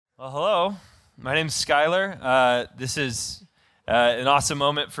Well, hello. My name's Skylar. This is an awesome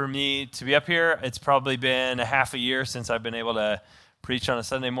moment for me to be up here. It's probably been a half a year since I've been able to preach on a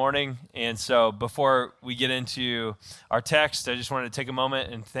Sunday morning. And so before we get into our text, I just wanted to take a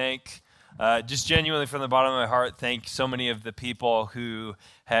moment and thank, just genuinely from the bottom of my heart, thank so many of the people who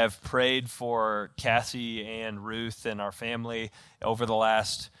have prayed for Cassie and Ruth and our family over the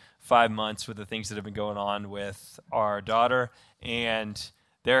last 5 months with the things that have been going on with our daughter. And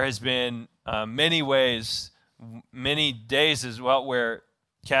there has been many ways, many days as well, where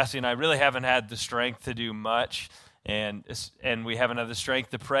Cassie and I really haven't had the strength to do much, and we haven't had the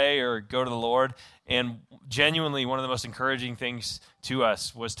strength to pray or go to the Lord. And genuinely, one of the most encouraging things to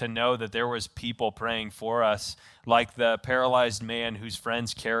us was to know that there was people praying for us, like the paralyzed man whose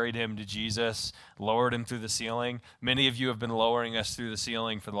friends carried him to Jesus, lowered him through the ceiling. Many of you have been lowering us through the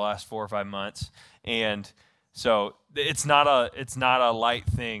ceiling for the last 4 or 5 months, and so it's not a light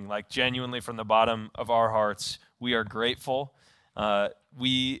thing. Like, genuinely from the bottom of our hearts, we are grateful.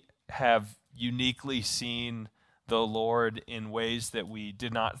 We have uniquely seen the Lord in ways that we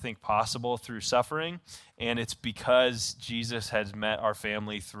did not think possible through suffering, and it's because Jesus has met our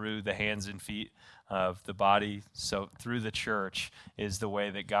family through the hands and feet of the body. So through the church is the way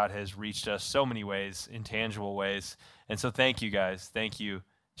that God has reached us so many ways, in tangible ways. And so thank you guys. Thank you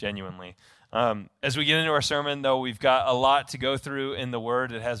genuinely. As we get into our sermon, though, we've got a lot to go through in the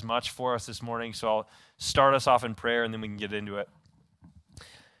Word. It has much for us this morning, so I'll start us off in prayer, and then we can get into it.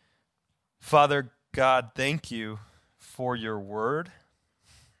 Father God, thank you for your Word.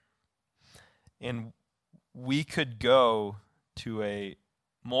 And we could go to a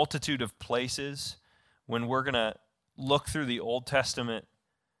multitude of places when we're going to look through the Old Testament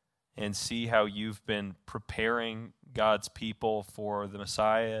and see how you've been preparing God's people for the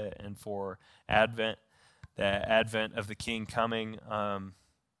Messiah and for Advent, the advent of the King coming.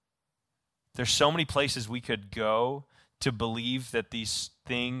 There's so many places we could go to believe that these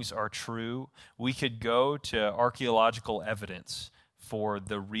things are true. We could go to archaeological evidence for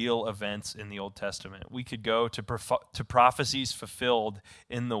the real events in the Old Testament. We could go to prophecies fulfilled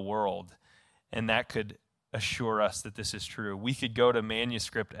in the world, and that could assure us that this is true. We could go to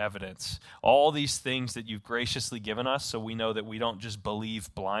manuscript evidence. All these things that you've graciously given us, so we know that we don't just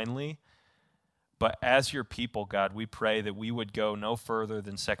believe blindly. But as your people, God, we pray that we would go no further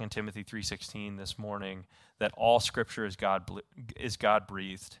than 2 Timothy 3:16 this morning, that all Scripture is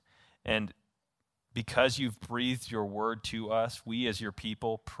God-breathed. And because you've breathed your word to us, we as your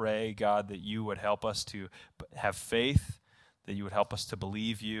people pray, God, that you would help us to have faith, that you would help us to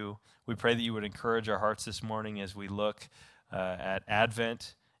believe you. We pray that you would encourage our hearts this morning as we look at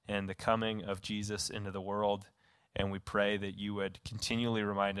Advent and the coming of Jesus into the world. And we pray that you would continually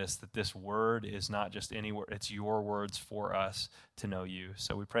remind us that this word is not just any word, it's your words for us to know you.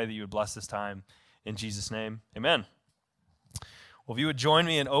 So we pray that you would bless this time in Jesus' name. Amen. Well, if you would join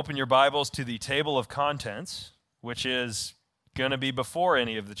me and open your Bibles to the table of contents, which is going to be before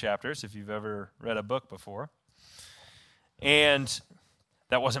any of the chapters, if you've ever read a book before. And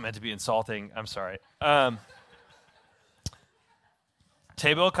that wasn't meant to be insulting. I'm sorry.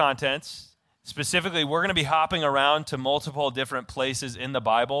 Table of contents. Specifically, we're going to be hopping around to multiple different places in the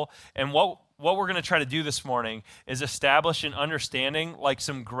Bible. And what we're going to try to do this morning is establish an understanding, like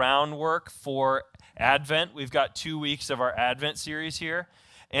some groundwork for Advent. We've got 2 weeks of our Advent series here.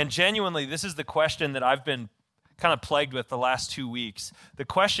 And genuinely, this is the question that I've been kind of plagued with the last 2 weeks. The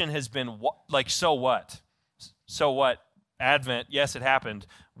question has been, so what? So what? Advent, yes, it happened.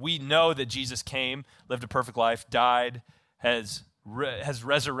 We know that Jesus came, lived a perfect life, died, has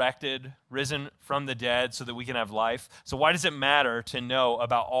resurrected, risen from the dead so that we can have life. So why does it matter to know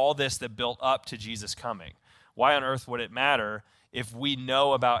about all this that built up to Jesus coming? Why on earth would it matter if we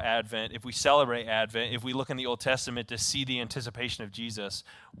know about Advent, if we celebrate Advent, if we look in the Old Testament to see the anticipation of Jesus?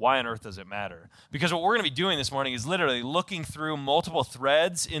 Why on earth does it matter? Because what we're going to be doing this morning is literally looking through multiple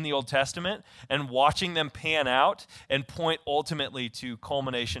threads in the Old Testament and watching them pan out and point ultimately to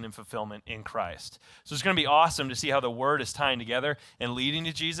culmination and fulfillment in Christ. So it's going to be awesome to see how the Word is tying together and leading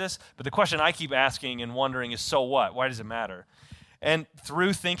to Jesus. But the question I keep asking and wondering is, so what? Why does it matter? And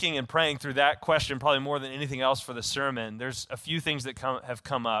through thinking and praying through that question, probably more than anything else for the sermon, there's a few things that have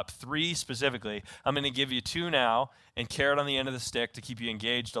come up, 3 specifically. I'm going to give you 2 now and carrot on the end of the stick to keep you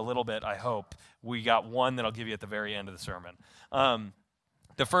engaged a little bit, I hope. We got 1 that I'll give you at the very end of the sermon.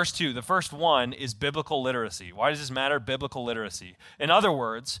 The first 2, the first one is biblical literacy. Why does this matter? Biblical literacy. In other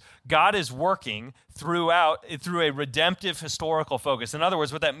words, God is working through a redemptive historical focus. In other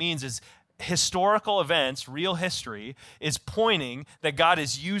words, what that means is historical events, real history, is pointing that God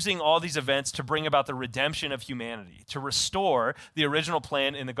is using all these events to bring about the redemption of humanity, to restore the original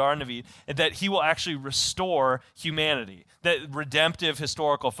plan in the Garden of Eden, and that he will actually restore humanity, that redemptive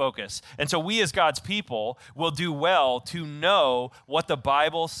historical focus. And so we as God's people will do well to know what the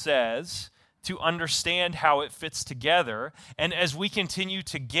Bible says, to understand how it fits together. And as we continue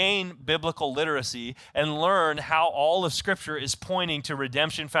to gain biblical literacy and learn how all of Scripture is pointing to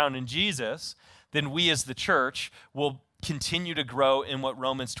redemption found in Jesus, then we as the church will continue to grow in what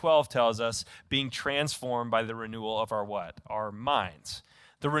Romans 12 tells us, being transformed by the renewal of our what? Our minds.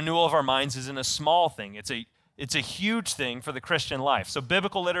 The renewal of our minds isn't a small thing. It's a huge thing for the Christian life. So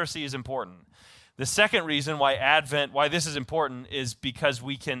biblical literacy is important. The second reason why this is important is because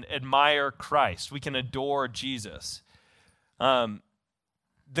we can admire Christ. We can adore Jesus. The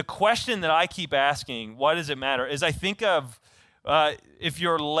question that I keep asking, why does it matter, is I think of if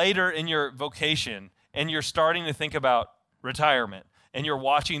you're later in your vocation and you're starting to think about retirement and you're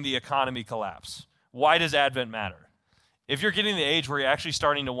watching the economy collapse, why does Advent matter? If you're getting to the age where you're actually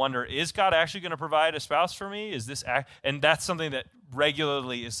starting to wonder, is God actually going to provide a spouse for me? And that's something that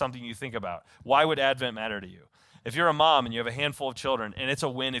regularly is something you think about. Why would Advent matter to you? If you're a mom and you have a handful of children, and it's a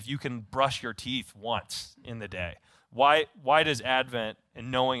win if you can brush your teeth once in the day, why does Advent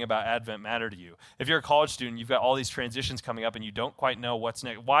and knowing about Advent matter to you? If you're a college student, you've got all these transitions coming up and you don't quite know what's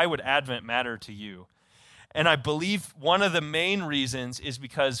next, why would Advent matter to you? And I believe one of the main reasons is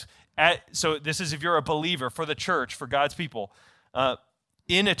because, so this is if you're a believer, for the church, for God's people,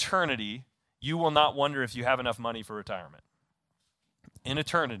 in eternity, you will not wonder if you have enough money for retirement. In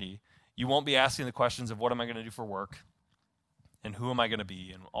eternity, you won't be asking the questions of what am I going to do for work and who am I going to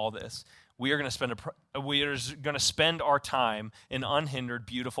be and all this. We are going to spend our time in unhindered,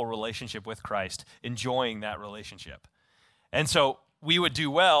 beautiful relationship with Christ, enjoying that relationship. And so we would do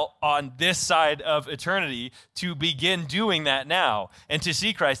well on this side of eternity to begin doing that now and to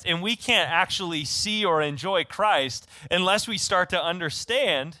see Christ. And we can't actually see or enjoy Christ unless we start to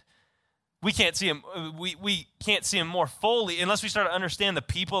understand. We can't see him. We can't see him more fully unless we start to understand the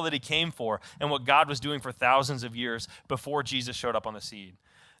people that he came for and what God was doing for thousands of years before Jesus showed up on the scene.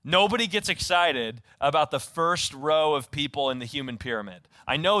 Nobody gets excited about the first row of people in the human pyramid.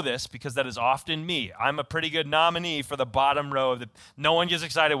 I know this because that is often me. I'm a pretty good nominee for the bottom row. No one gets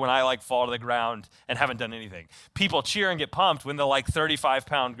excited when I fall to the ground and haven't done anything. People cheer and get pumped when the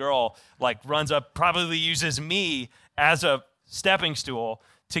 35-pound girl runs up, probably uses me as a stepping stool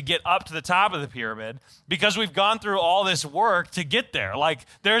to get up to the top of the pyramid because we've gone through all this work to get there.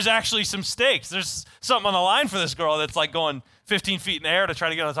 There's actually some stakes. There's something on the line for this girl that's going 15 feet in the air to try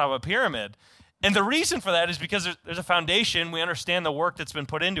to get on the top of a pyramid. And the reason for that is because there's a foundation. We understand the work that's been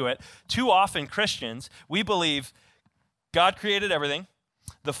put into it. Too often, Christians, we believe God created everything,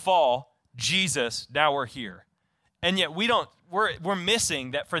 the fall, Jesus, now we're here. And yet we're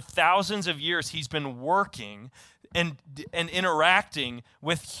missing that for thousands of years he's been working and interacting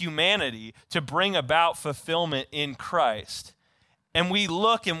with humanity to bring about fulfillment in Christ. And we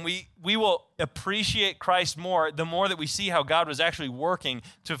look and we will appreciate Christ more the more that we see how God was actually working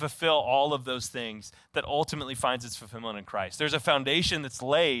to fulfill all of those things that ultimately finds its fulfillment in Christ. There's a foundation that's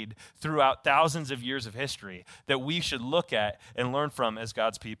laid throughout thousands of years of history that we should look at and learn from as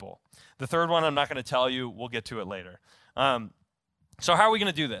God's people. The third one I'm not going to tell you. We'll get to it later. So how are we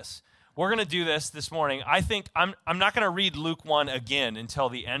going to do this? We're going to do this morning. I think I'm not going to read Luke 1 again until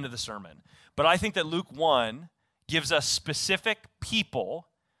the end of the sermon. But I think that Luke 1 gives us specific people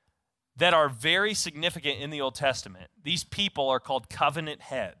that are very significant in the Old Testament. These people are called covenant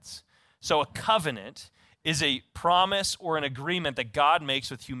heads. So a covenant is a promise or an agreement that God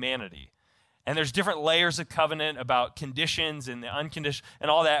makes with humanity. And there's different layers of covenant about conditions and the unconditional and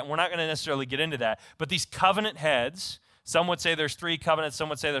all that. And we're not going to necessarily get into that. But these covenant heads, some would say there's 3 covenants, some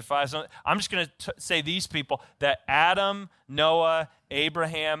would say there's 5. I'm just going to say these people, that Adam, Noah,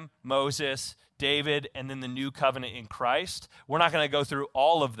 Abraham, Moses, David, and then the new covenant in Christ. We're not going to go through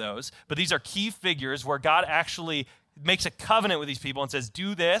all of those, but these are key figures where God actually makes a covenant with these people and says,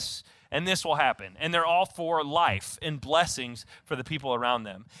 do this, and this will happen. And they're all for life and blessings for the people around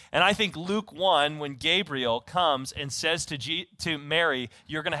them. And I think Luke 1, when Gabriel comes and says to Mary,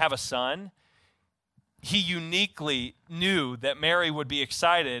 you're going to have a son, he uniquely knew that Mary would be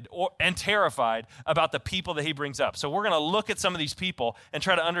excited and terrified about the people that he brings up. So we're going to look at some of these people and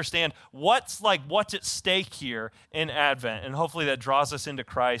try to understand what's at stake here in Advent. And hopefully that draws us into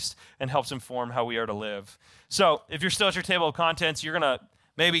Christ and helps inform how we are to live. So if you're still at your table of contents, you're going to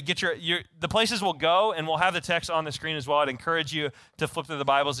maybe get the places we'll go, and we'll have the text on the screen as well. I'd encourage you to flip through the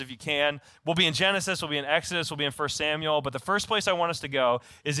Bibles if you can. We'll be in Genesis, we'll be in Exodus, we'll be in 1 Samuel, but the first place I want us to go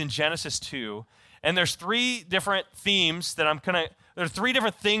is in Genesis 2. And there's three different themes that there are three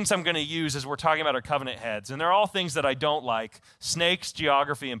different things I'm going to use as we're talking about our covenant heads. And they're all things that I don't like: snakes,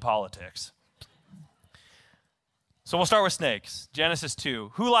 geography, and politics. So we'll start with snakes. Genesis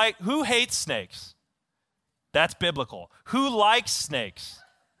 2. Who hates snakes? That's biblical. Who likes snakes?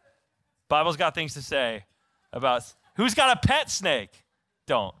 Bible's got things to say about who's got a pet snake?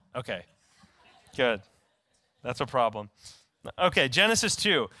 Don't. Okay. Good. That's a problem. Okay, Genesis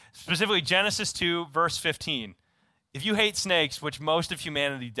 2. Specifically Genesis 2, verse 15. If you hate snakes, which most of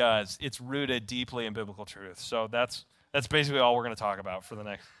humanity does, it's rooted deeply in biblical truth. So that's basically all we're going to talk about for the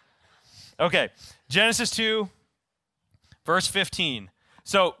next. Okay, Genesis 2, verse 15.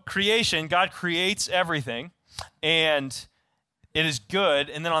 So creation, God creates everything, and it is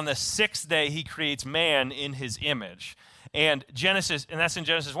good. And then on the sixth day, he creates man in his image. And that's in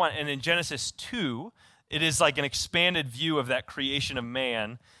Genesis 1. And in Genesis 2, it is like an expanded view of that creation of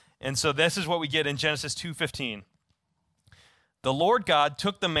man. And so this is what we get in Genesis 2:15. The Lord God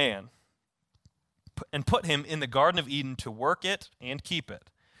took the man and put him in the Garden of Eden to work it and keep it.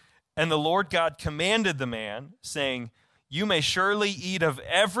 And the Lord God commanded the man, saying, "You may surely eat of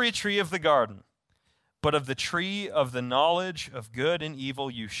every tree of the garden, but of the tree of the knowledge of good and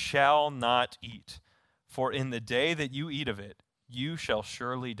evil you shall not eat. For in the day that you eat of it, you shall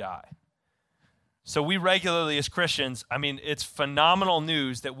surely die." So we regularly as Christians, it's phenomenal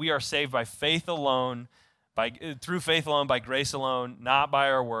news that we are saved by faith alone, through faith alone, by grace alone, not by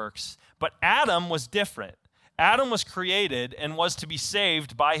our works. But Adam was different. Adam was created and was to be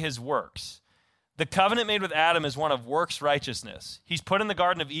saved by his works. The covenant made with Adam is one of works righteousness. He's put in the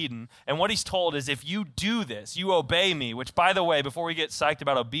Garden of Eden, and what he's told is, if you do this, you obey me, which, by the way, before we get psyched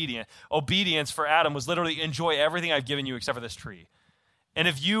about obedience for Adam was literally enjoy everything I've given you except for this tree.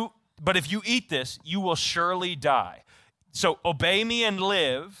 But if you eat this, you will surely die. So obey me and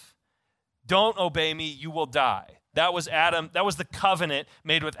live. Don't obey me, you will die. That was Adam. That was the covenant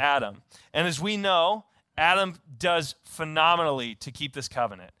made with Adam. And as we know, Adam does phenomenally to keep this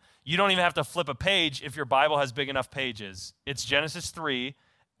covenant. You don't even have to flip a page if your Bible has big enough pages. It's Genesis 3,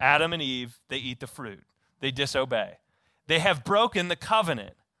 Adam and Eve, they eat the fruit. They disobey. They have broken the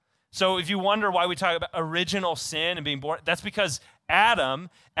covenant. So if you wonder why we talk about original sin and being born, that's because Adam,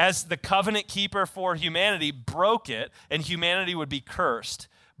 as the covenant keeper for humanity, broke it, and humanity would be cursed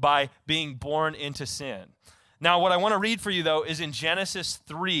by being born into sin. Now, what I want to read for you, though, is in Genesis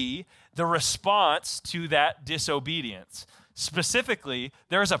 3, the response to that disobedience. Specifically,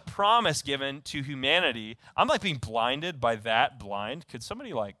 there is a promise given to humanity. I'm like being blinded by that blind. Could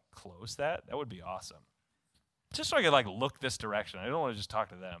somebody close that? That would be awesome. Just so I could look this direction. I don't want to just talk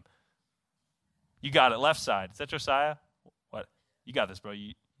to them. You got it, left side. Is that Josiah? What? You got this, bro.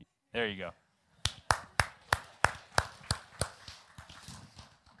 There you go.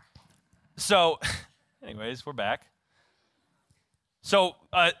 So, anyways, we're back. So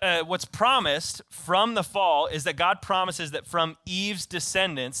what's promised from the fall is that God promises that from Eve's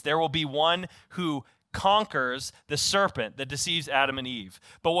descendants, there will be one who conquers the serpent that deceives Adam and Eve.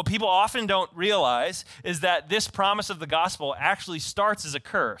 But what people often don't realize is that this promise of the gospel actually starts as a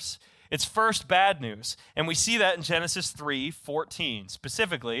curse. It's first bad news. And we see that in Genesis 3:14.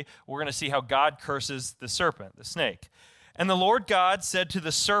 Specifically, we're going to see how God curses the serpent, the snake. And the Lord God said to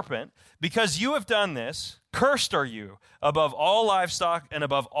the serpent, "Because you have done this, cursed are you above all livestock and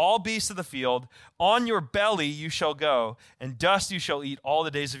above all beasts of the field. On your belly you shall go, and dust you shall eat all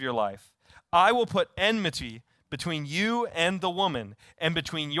the days of your life. I will put enmity between you and the woman, and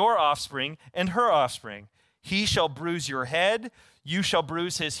between your offspring and her offspring. He shall bruise your head, you shall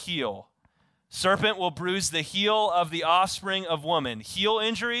bruise his heel. Serpent will bruise the heel of the offspring of woman." Heel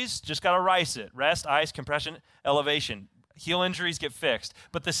injuries, just got to rice it. Rest, ice, compression, elevation. Heel injuries get fixed.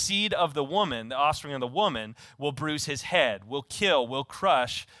 But the seed of the woman, the offspring of the woman, will bruise his head, will kill, will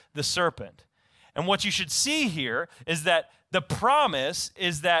crush the serpent. And what you should see here is that the promise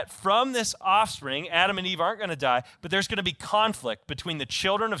is that from this offspring, Adam and Eve aren't going to die, but there's going to be conflict between the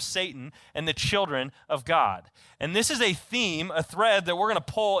children of Satan and the children of God. And this is a theme, a thread that we're going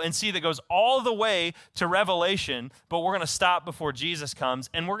to pull and see that goes all the way to Revelation, but we're going to stop before Jesus comes,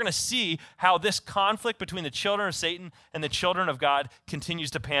 and we're going to see how this conflict between the children of Satan and the children of God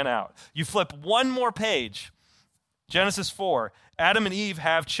continues to pan out. You flip one more page, Genesis 4. Adam and Eve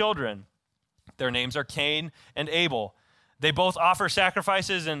have children. Their names are Cain and Abel. They both offer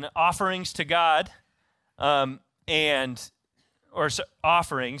sacrifices and offerings to God, offerings.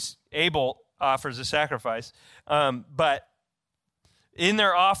 Abel offers a sacrifice, but In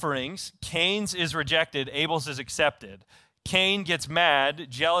their offerings, Cain's is rejected, Abel's is accepted. Cain gets mad,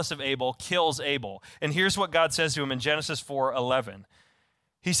 jealous of Abel, kills Abel. And here's what God says to him in Genesis 4:11.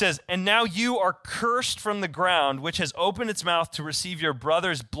 He says, "And now you are cursed from the ground, which has opened its mouth to receive your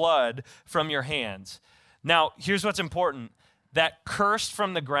brother's blood from your hands." Now, here's what's important. That cursed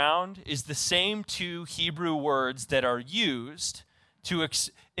from the ground is the same two Hebrew words that are used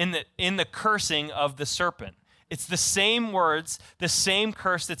in the cursing of the serpent. It's the same words, the same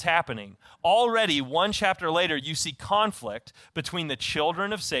curse that's happening. Already, one chapter later, you see conflict between the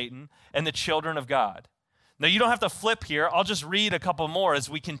children of Satan and the children of God. Now, you don't have to flip here. I'll just read a couple more as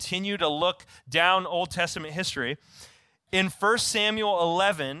we continue to look down Old Testament history. In 1 Samuel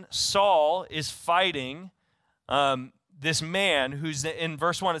 11, Saul is fighting this man who's, in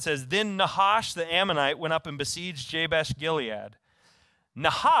verse 1, it says, "Then Nahash the Ammonite went up and besieged Jabesh Gilead."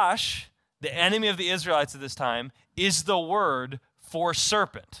 Nahash, the enemy of the Israelites at this time, is the word for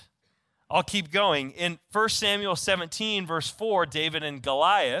serpent. I'll keep going. In 1 Samuel 17, verse 4, David and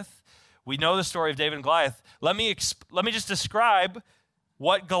Goliath, we know the story of David and Goliath. Let me just describe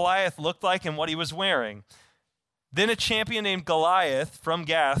what Goliath looked like and what he was wearing. "Then a champion named Goliath from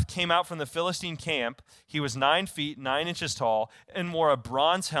Gath came out from the Philistine camp. He was 9 feet, 9 inches tall, and wore a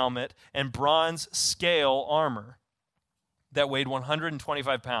bronze helmet and bronze scale armor that weighed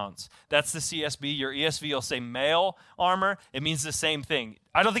 125 pounds. That's the CSB. Your ESV will say male armor. It means the same thing.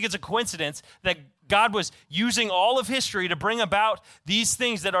 I don't think it's a coincidence that God was using all of history to bring about these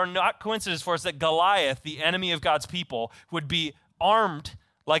things that are not coincidences for us, that Goliath, the enemy of God's people, would be armed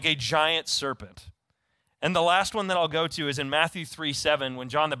like a giant serpent. And the last one that I'll go to is in Matthew 3:7, when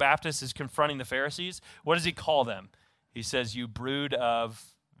John the Baptist is confronting the Pharisees. What does he call them? He says, "You brood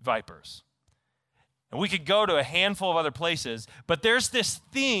of vipers." And we could go to a handful of other places, but there's this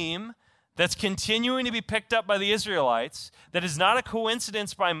theme that's continuing to be picked up by the Israelites that is not a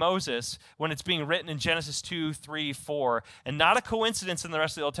coincidence by Moses when it's being written in Genesis 2, 3, 4, and not a coincidence in the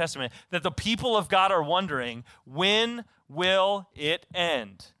rest of the Old Testament, that the people of God are wondering, when will it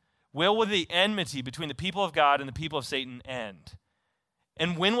end? Will the enmity between the people of God and the people of Satan end?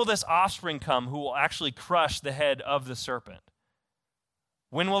 And when will this offspring come who will actually crush the head of the serpent?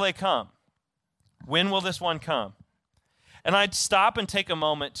 When will they come? When will this one come? And I'd stop and take a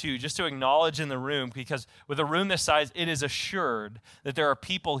moment too, just to acknowledge in the room, because with a room this size, it is assured that there are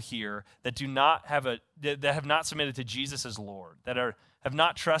people here that have not submitted to Jesus as Lord, that have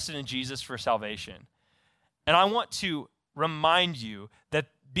not trusted in Jesus for salvation. And I want to remind you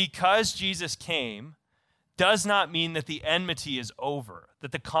that because Jesus came does not mean that the enmity is over,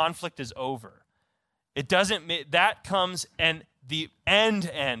 that the conflict is over. It doesn't mean that comes and the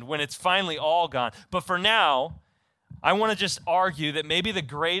end when it's finally all gone. But for now, I want to just argue that maybe the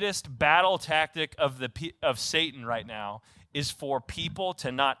greatest battle tactic of Satan right now is for people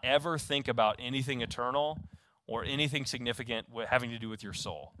to not ever think about anything eternal or anything significant having to do with your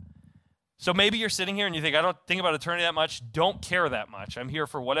soul. So maybe you're sitting here and you think, I don't think about eternity that much, don't care that much, I'm here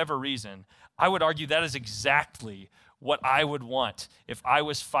for whatever reason. I would argue that is exactly what I would want if I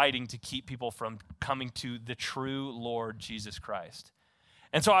was fighting to keep people from coming to the true Lord Jesus Christ.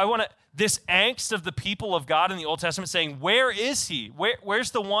 And so I want this angst of the people of God in the Old Testament saying, where is he? Where's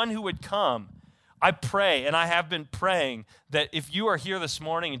the one who would come? I pray, and I have been praying, that if you are here this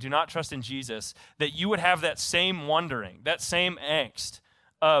morning and do not trust in Jesus, that you would have that same wondering, that same angst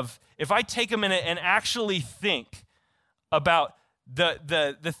of, if I take a minute and actually think about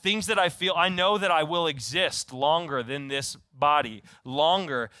the things that I feel, I know that I will exist longer than this body,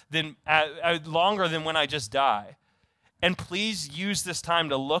 longer than when I just die. And please use this time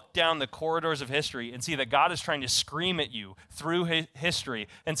to look down the corridors of history and see that God is trying to scream at you through history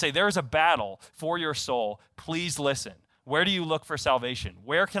and say, there is a battle for your soul. Please listen. Where do you look for salvation?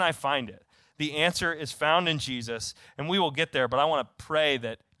 Where can I find it? The answer is found in Jesus, and we will get there, but I want to pray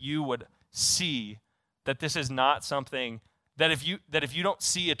that you would see that this is not something that if you don't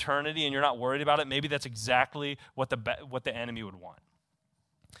see eternity and you're not worried about it, maybe that's exactly what the enemy would want.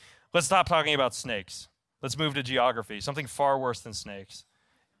 Let's stop talking about snakes. Let's move to geography, something far worse than snakes.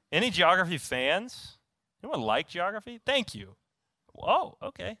 Any geography fans? Anyone like geography? Thank you. Oh,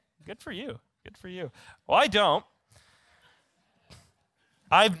 okay. Good for you. Good for you. Well, I don't.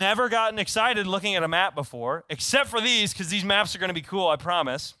 I've never gotten excited looking at a map before, except for these, because these maps are going to be cool, I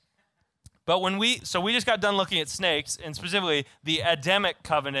promise. But we just got done looking at snakes, and specifically the Adamic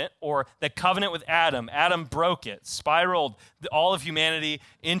covenant, or the covenant with Adam. Adam broke it, spiraled all of humanity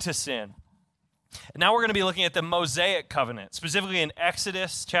into sin. And now we're going to be looking at the Mosaic covenant, specifically in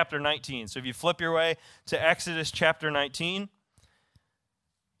Exodus chapter 19. So if you flip your way to Exodus chapter 19,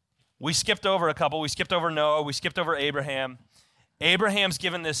 we skipped over a couple. We skipped over Noah. We skipped over Abraham. Abraham's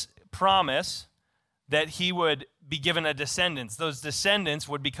given this promise that he would be given a descendants. Those descendants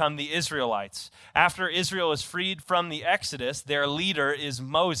would become the Israelites. After Israel is freed from the Exodus, their leader is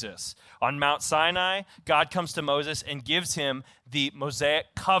Moses. On Mount Sinai, God comes to Moses and gives him the Mosaic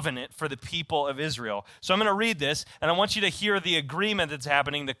covenant for the people of Israel. So I'm going to read this, and I want you to hear the agreement that's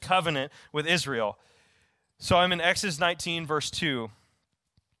happening, the covenant with Israel. So I'm in Exodus 19, verse 2.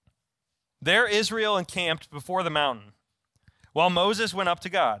 There Israel encamped before the mountain, while Moses went up to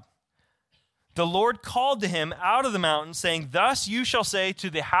God. The Lord called to him out of the mountain, saying, thus you shall say to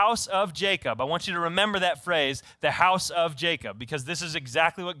the house of Jacob. I want you to remember that phrase, the house of Jacob, because this is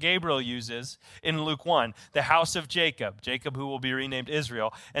exactly what Gabriel uses in Luke 1, the house of Jacob, Jacob who will be renamed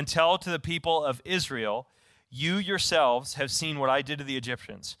Israel, and tell to the people of Israel, you yourselves have seen what I did to the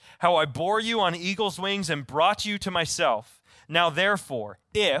Egyptians, how I bore you on eagle's wings and brought you to myself. Now therefore,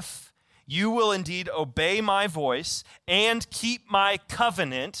 if you will indeed obey my voice and keep my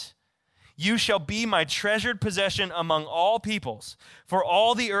covenant, you shall be my treasured possession among all peoples, for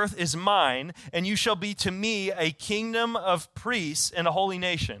all the earth is mine, and you shall be to me a kingdom of priests and a holy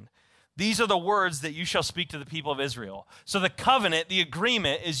nation. These are the words that you shall speak to the people of Israel. So the covenant, the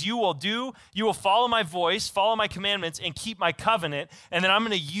agreement is you will follow my voice, follow my commandments, and keep my covenant, and then I'm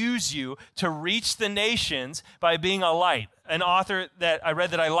going to use you to reach the nations by being a light. An author that I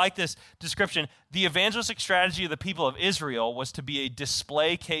read that I like this description, the evangelistic strategy of the people of Israel was to be a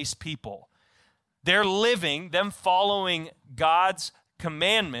display case people. Their living, them following God's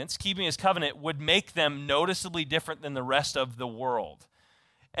commandments, keeping his covenant, would make them noticeably different than the rest of the world.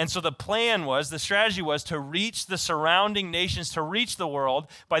 And so the strategy was to reach the surrounding nations, to reach the world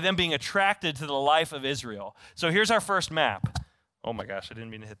by them being attracted to the life of Israel. So here's our first map. Oh my gosh, I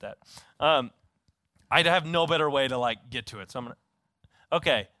didn't mean to hit that. I'd have no better way to get to it. So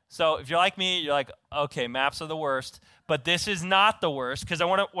okay. So if you're like me, you're like, okay, maps are the worst, but this is not the worst, because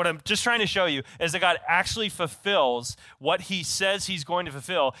what I'm just trying to show you is that God actually fulfills what he says he's going to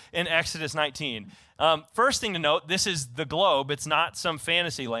fulfill in Exodus 19. First thing to note, this is the globe. It's not some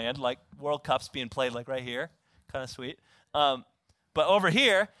fantasy land like World Cup's being played right here. Kind of sweet. But over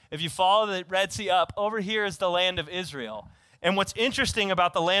here, if you follow the Red Sea up, over here is the land of Israel. And what's interesting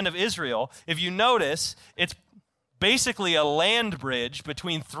about the land of Israel, if you notice, it's basically a land bridge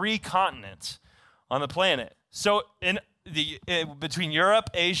between 3 continents on the planet. So between Europe,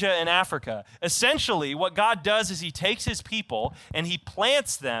 Asia, and Africa. Essentially, what God does is he takes his people and he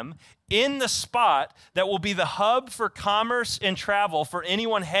plants them in the spot that will be the hub for commerce and travel for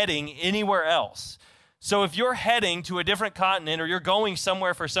anyone heading anywhere else. So if you're heading to a different continent or you're going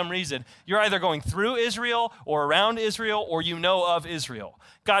somewhere for some reason, you're either going through Israel or around Israel or you know of Israel.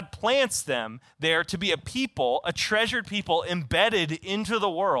 God plants them there to be a people, a treasured people embedded into the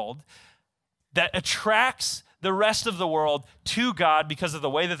world that attracts the rest of the world to God because of the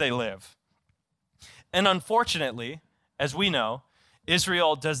way that they live. And unfortunately, as we know,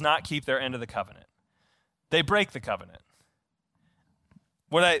 Israel does not keep their end of the covenant. They break the covenant.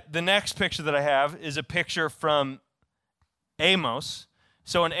 The next picture that I have is a picture from Amos.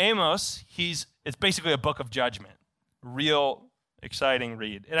 So in Amos, it's basically a book of judgment. Real exciting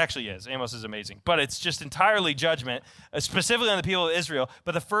read. It actually is. Amos is amazing. But it's just entirely judgment, specifically on the people of Israel.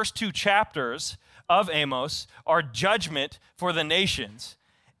 But the first 2 chapters of Amos are judgment for the nations.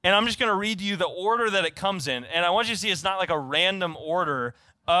 And I'm just going to read to you the order that it comes in. And I want you to see it's not like a random order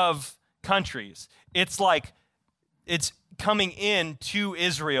of countries. It's coming in to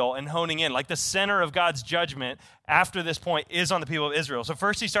Israel and honing in. Like the center of God's judgment after this point is on the people of Israel. So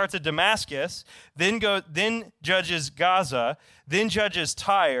first he starts at Damascus, then judges Gaza, then judges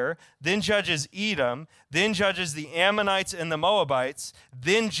Tyre, then judges Edom, then judges the Ammonites and the Moabites,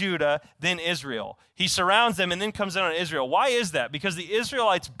 then Judah, then Israel. He surrounds them and then comes in on Israel. Why is that? Because the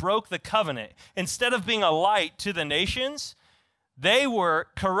Israelites broke the covenant. Instead of being a light to the nations, they were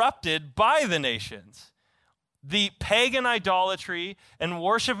corrupted by the nations. The pagan idolatry and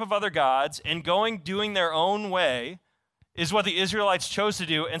worship of other gods and doing their own way is what the Israelites chose to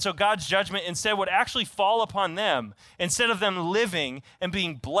do. And so God's judgment instead would actually fall upon them. Instead of them living and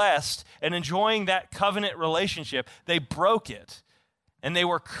being blessed and enjoying that covenant relationship, they broke it and they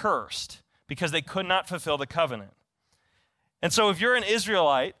were cursed because they could not fulfill the covenant. And so if you're an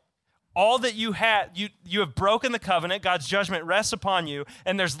Israelite, all that you have broken the covenant, God's judgment rests upon you,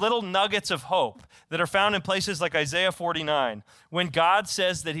 and there's little nuggets of hope that are found in places like Isaiah 49, when God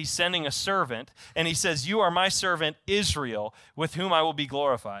says that he's sending a servant, and he says, you are my servant Israel, with whom I will be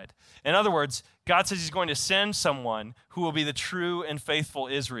glorified. In other words, God says he's going to send someone who will be the true and faithful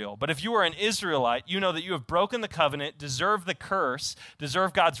Israel. But if you are an Israelite, you know that you have broken the covenant, deserve the curse,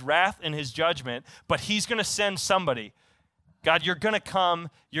 deserve God's wrath and his judgment, but he's going to send somebody God, you're going to come,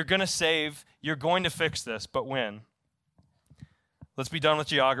 you're going to save, you're going to fix this, but when? Let's be done with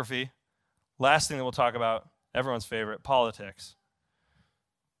geography. Last thing that we'll talk about, everyone's favorite, politics.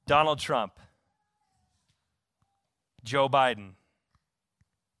 Donald Trump. Joe Biden.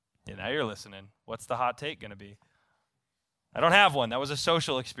 Yeah, now you're listening. What's the hot take going to be? I don't have one. That was a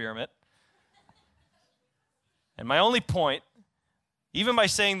social experiment. And my only point, even by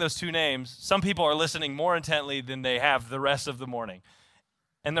saying those two names, some people are listening more intently than they have the rest of the morning.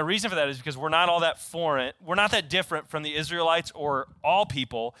 And the reason for that is because we're not all that foreign. We're not that different from the Israelites or all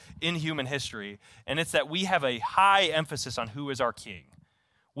people in human history. And it's that we have a high emphasis on who is our king.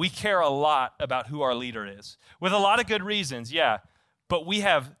 We care a lot about who our leader is. With a lot of good reasons, yeah. But we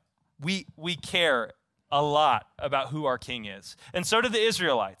care a lot about who our king is. And so did the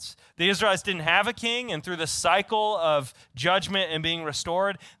Israelites. The Israelites didn't have a king, and through the cycle of judgment and being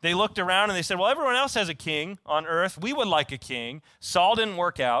restored, they looked around and they said, well, everyone else has a king on earth. We would like a king. Saul didn't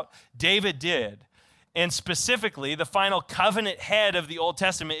work out. David did. And specifically, the final covenant head of the Old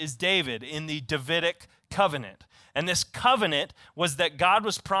Testament is David in the Davidic covenant. And this covenant was that God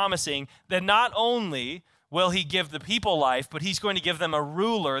was promising that not only will he give the people life, but he's going to give them a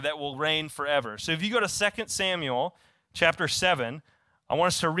ruler that will reign forever. So if you go to 2 Samuel chapter 7, I want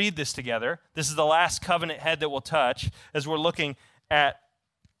us to read this together. This is the last covenant head that we'll touch as we're looking at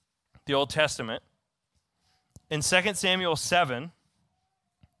the Old Testament. In 2 Samuel 7,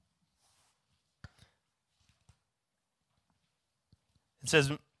 it says,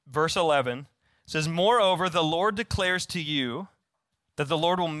 verse 11, it says, moreover, the Lord declares to you that the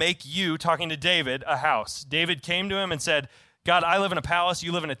Lord will make you, talking to David, a house. David came to him and said, God, I live in a palace,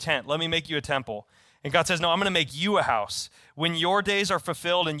 you live in a tent. Let me make you a temple. And God says, no, I'm going to make you a house. When your days are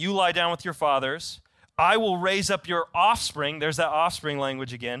fulfilled and you lie down with your fathers, I will raise up your offspring, there's that offspring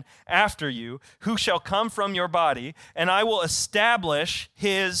language again, after you, who shall come from your body, and I will establish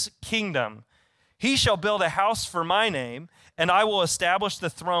his kingdom. He shall build a house for my name, and I will establish the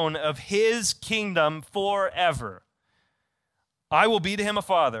throne of his kingdom forever. I will be to him a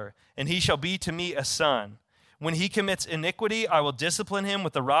father, and he shall be to me a son. When he commits iniquity, I will discipline him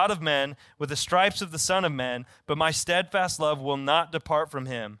with the rod of men, with the stripes of the Son of Men, but my steadfast love will not depart from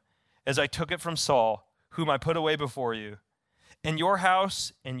him, as I took it from Saul, whom I put away before you. And your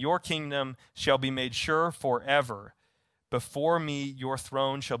house and your kingdom shall be made sure forever. Before me your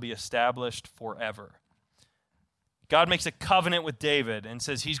throne shall be established forever. God makes a covenant with David and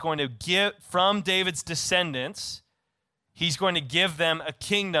says he's going to give from David's descendants, he's going to give them a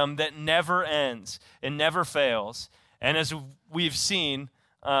kingdom that never ends and never fails. And as we've seen,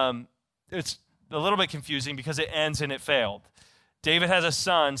 it's a little bit confusing because it ends and it failed. David has a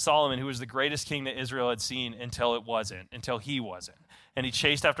son, Solomon, who was the greatest king that Israel had seen until he wasn't. And he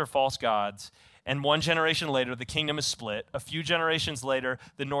chased after false gods. And one generation later, the kingdom is split. A few generations later,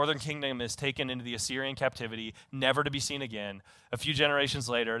 the northern kingdom is taken into the Assyrian captivity, never to be seen again. A few generations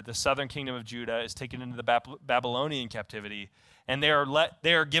later, the southern kingdom of Judah is taken into the Babylonian captivity, and they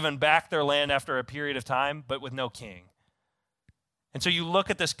are given back their land after a period of time, but with no king. And so you look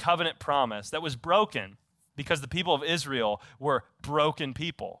at this covenant promise that was broken because the people of Israel were broken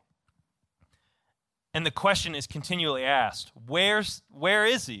people. And the question is continually asked, where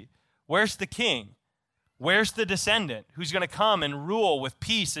is he? Where's the king? Where's the descendant who's going to come and rule with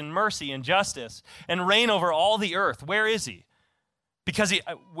peace and mercy and justice and reign over all the earth? Where is he? Because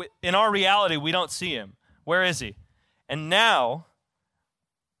in our reality, we don't see him. Where is he? And now,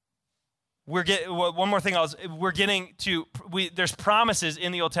 one more thing, there's promises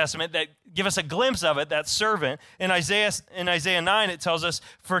in the Old Testament that give us a glimpse of it, that servant. In Isaiah 9, it tells us,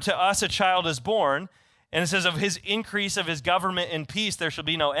 for to us a child is born, and it says, of his increase of his government and peace, there shall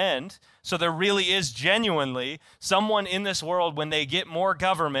be no end. So there really is genuinely someone in this world, when they get more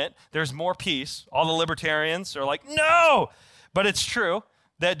government, there's more peace. All the libertarians are like, no! But it's true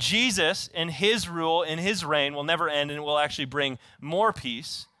that Jesus and his rule and his reign will never end, and it will actually bring more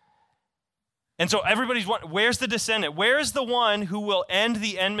peace. And so everybody's wondering, where's the descendant? Where's the one who will end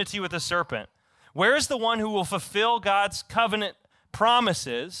the enmity with the serpent? Where is the one who will fulfill God's covenant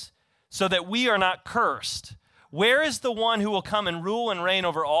promises so that we are not cursed? Where is the one who will come and rule and reign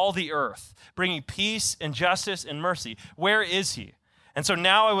over all the earth, bringing peace and justice and mercy? Where is he? And so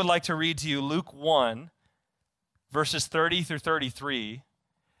now I would like to read to you Luke 1, verses 30 through 33.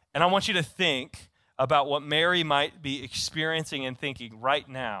 And I want you to think about what Mary might be experiencing and thinking right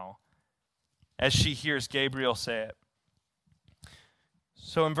now as she hears Gabriel say it.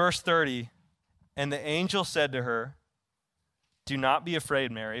 So in verse 30, and the angel said to her, do not be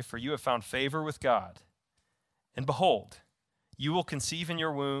afraid, Mary, for you have found favor with God. And behold, you will conceive in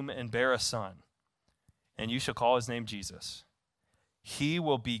your womb and bear a son, and you shall call his name Jesus. He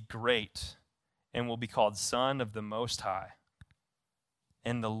will be great and will be called Son of the Most High.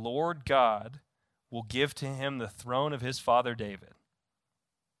 And the Lord God will give to him the throne of his father David.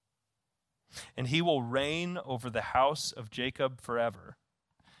 And he will reign over the house of Jacob forever,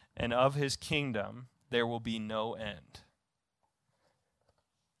 and of his kingdom there will be no end.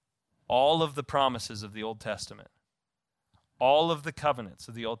 All of the promises of the Old Testament, all of the covenants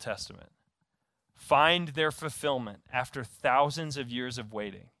of the Old Testament, find their fulfillment after thousands of years of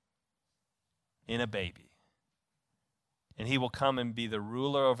waiting in a baby. And he will come and be the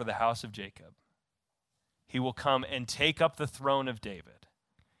ruler over the house of Jacob. He will come and take up the throne of David.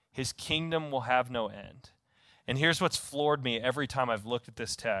 His kingdom will have no end. And here's what's floored me every time I've looked at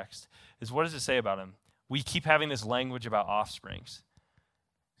this text, is what does it say about him? We keep having this language about offsprings.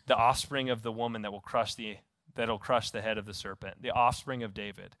 The offspring of the woman that'll crush the head of the serpent, the offspring of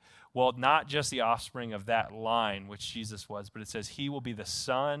David. Well, not just the offspring of that line, which Jesus was, but it says he will be the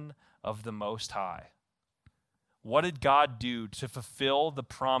Son of the Most High. What did God do to fulfill the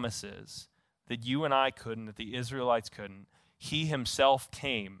promises that you and I couldn't, that the Israelites couldn't? He himself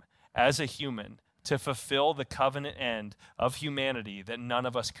came as a human to fulfill the covenant end of humanity that none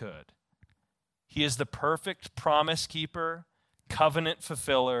of us could. He is the perfect promise keeper, covenant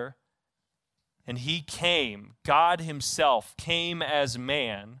fulfiller, and he came, God himself came as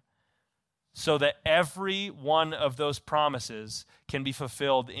man so that every one of those promises can be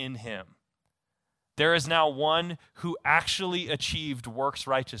fulfilled in him. There is now one who actually achieved works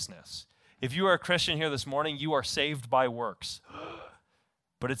righteousness. If you are a Christian here this morning, you are saved by works.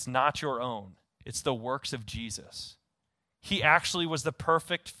 But it's not your own. It's the works of Jesus. He actually was the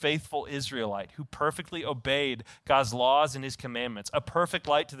perfect, faithful Israelite who perfectly obeyed God's laws and his commandments, a perfect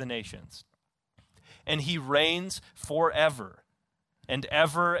light to the nations. And he reigns forever and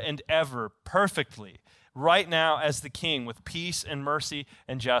ever perfectly, right now as the king with peace and mercy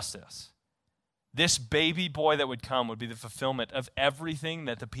and justice. This baby boy that would come would be the fulfillment of everything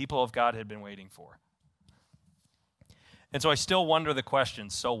that the people of God had been waiting for. And so I still wonder the question,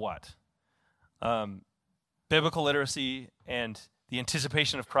 so what? Biblical literacy and the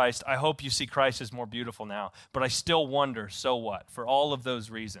anticipation of Christ, I hope you see Christ as more beautiful now. But I still wonder, so what? For all of those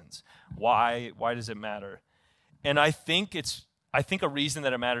reasons. Why does it matter? And I think a reason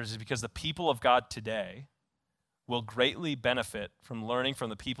that it matters is because the people of God today will greatly benefit from learning from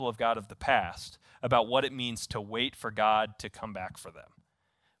the people of God of the past about what it means to wait for God to come back for them.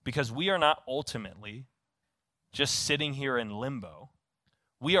 Because we are not ultimately just sitting here in limbo.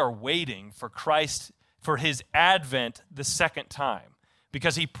 We are waiting for Christ, for his advent the second time,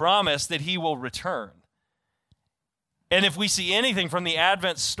 because he promised that he will return. And if we see anything from the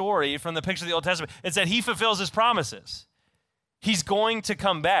Advent story, from the picture of the Old Testament, it's that he fulfills his promises. He's going to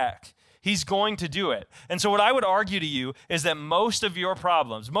come back. He's going to do it. And so what I would argue to you is that most of your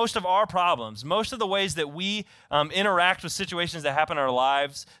problems, most of our problems, most of the ways that we interact with situations that happen in our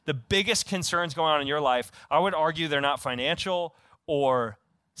lives, the biggest concerns going on in your life, I would argue they're not financial or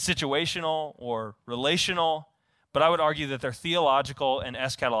situational or relational, but I would argue that they're theological and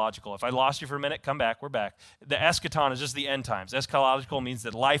eschatological. If I lost you for a minute, come back, we're back. The eschaton is just the end times. Eschatological means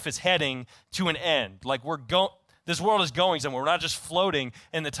that life is heading to an end. Like this world is going somewhere. We're not just floating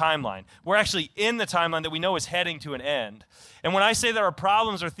in the timeline. We're actually in the timeline that we know is heading to an end. And when I say that our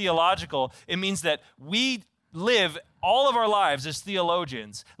problems are theological, it means that we live all of our lives as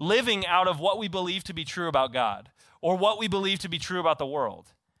theologians, living out of what we believe to be true about God or what we believe to be true about the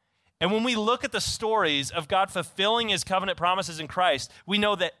world. And when we look at the stories of God fulfilling his covenant promises in Christ, we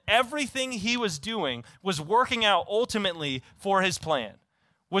know that everything he was doing was working out ultimately for his plan,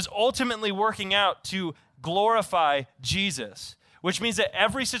 was ultimately working out to glorify Jesus, which means that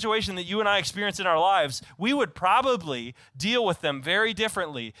every situation that you and I experience in our lives, we would probably deal with them very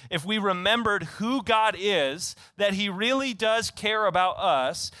differently if we remembered who God is, that he really does care about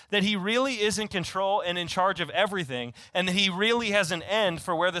us, that he really is in control and in charge of everything, and that he really has an end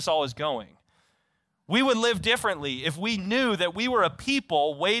for where this all is going. We would live differently if we knew that we were a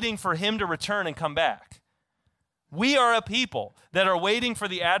people waiting for him to return and come back. We are a people that are waiting for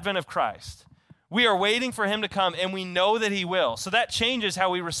the advent of Christ. We are waiting for him to come, and we know that he will. So that changes how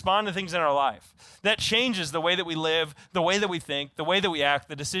we respond to things in our life. That changes the way that we live, the way that we think, the way that we act,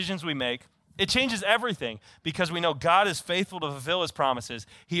 the decisions we make. It changes everything because we know God is faithful to fulfill his promises.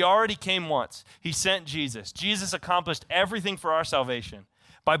 He already came once. He sent Jesus. Jesus accomplished everything for our salvation.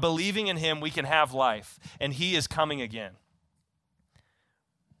 By believing in him, we can have life, and he is coming again.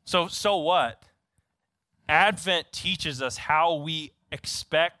 So what? Advent teaches us how we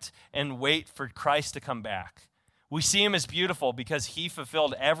expect and wait for Christ to come back. We see him as beautiful because he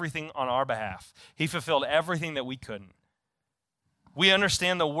fulfilled everything on our behalf. He fulfilled everything that we couldn't. We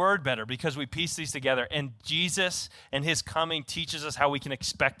understand the word better because we piece these together. And Jesus and his coming teaches us how we can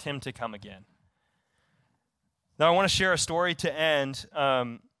expect him to come again. Now, I want to share a story to end.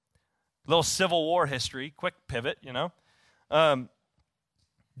 Little Civil War history, quick pivot,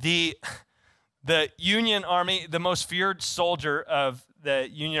 The Union Army, the most feared soldier of the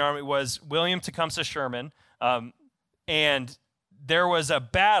Union Army was William Tecumseh Sherman. And there was a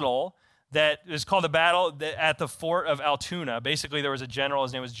battle that is called the battle at the fort of Altoona. Basically, there was a general,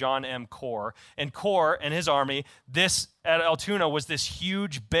 his name was John M. Corr. And Corr and his army, at Altoona was this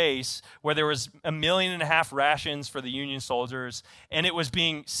huge base where there was 1.5 million rations for the Union soldiers, and it was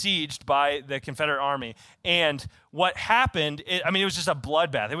being sieged by the Confederate army. And what happened, it was just a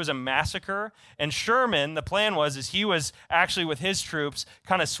bloodbath. It was a massacre. And Sherman, the plan was he was actually with his troops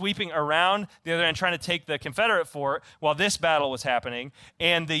kind of sweeping around the other end, trying to take the Confederate fort while this battle was happening.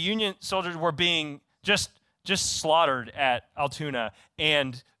 And the Union soldiers were being just slaughtered at Altoona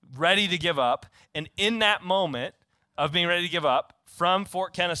and ready to give up. And in that moment of being ready to give up, from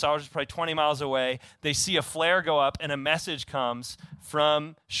Fort Kennesaw, which is probably 20 miles away, they see a flare go up and a message comes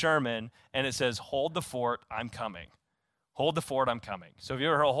from Sherman, and it says, "Hold the fort, I'm coming." Hold the fort, I'm coming. So if you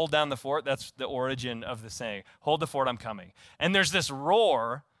ever heard hold down the fort, that's the origin of the saying. Hold the fort, I'm coming. And there's this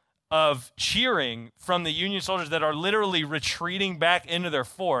roar of cheering from the Union soldiers that are literally retreating back into their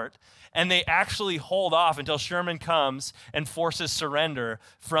fort, and they actually hold off until Sherman comes and forces surrender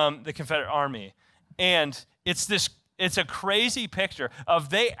from the Confederate army. And it's a crazy picture of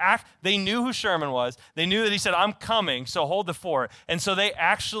they knew who Sherman was. They knew that he said, "I'm coming, so hold the fort." And so they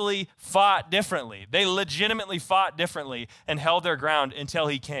actually fought differently. They legitimately fought differently and held their ground until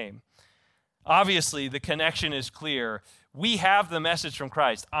he came. Obviously, the connection is clear. We have the message from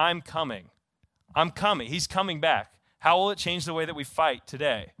Christ. I'm coming. I'm coming. He's coming back. How will it change the way that we fight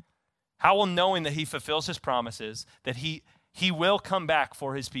today? How will knowing that he fulfills his promises, that he will come back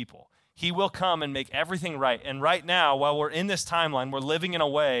for his people? He will come and make everything right. And right now, while we're in this timeline, we're living in a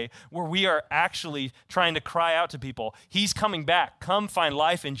way where we are actually trying to cry out to people, he's coming back. Come find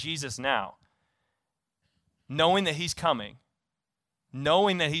life in Jesus now. Knowing that he's coming,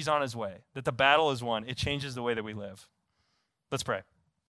 knowing that he's on his way, that the battle is won, it changes the way that we live. Let's pray.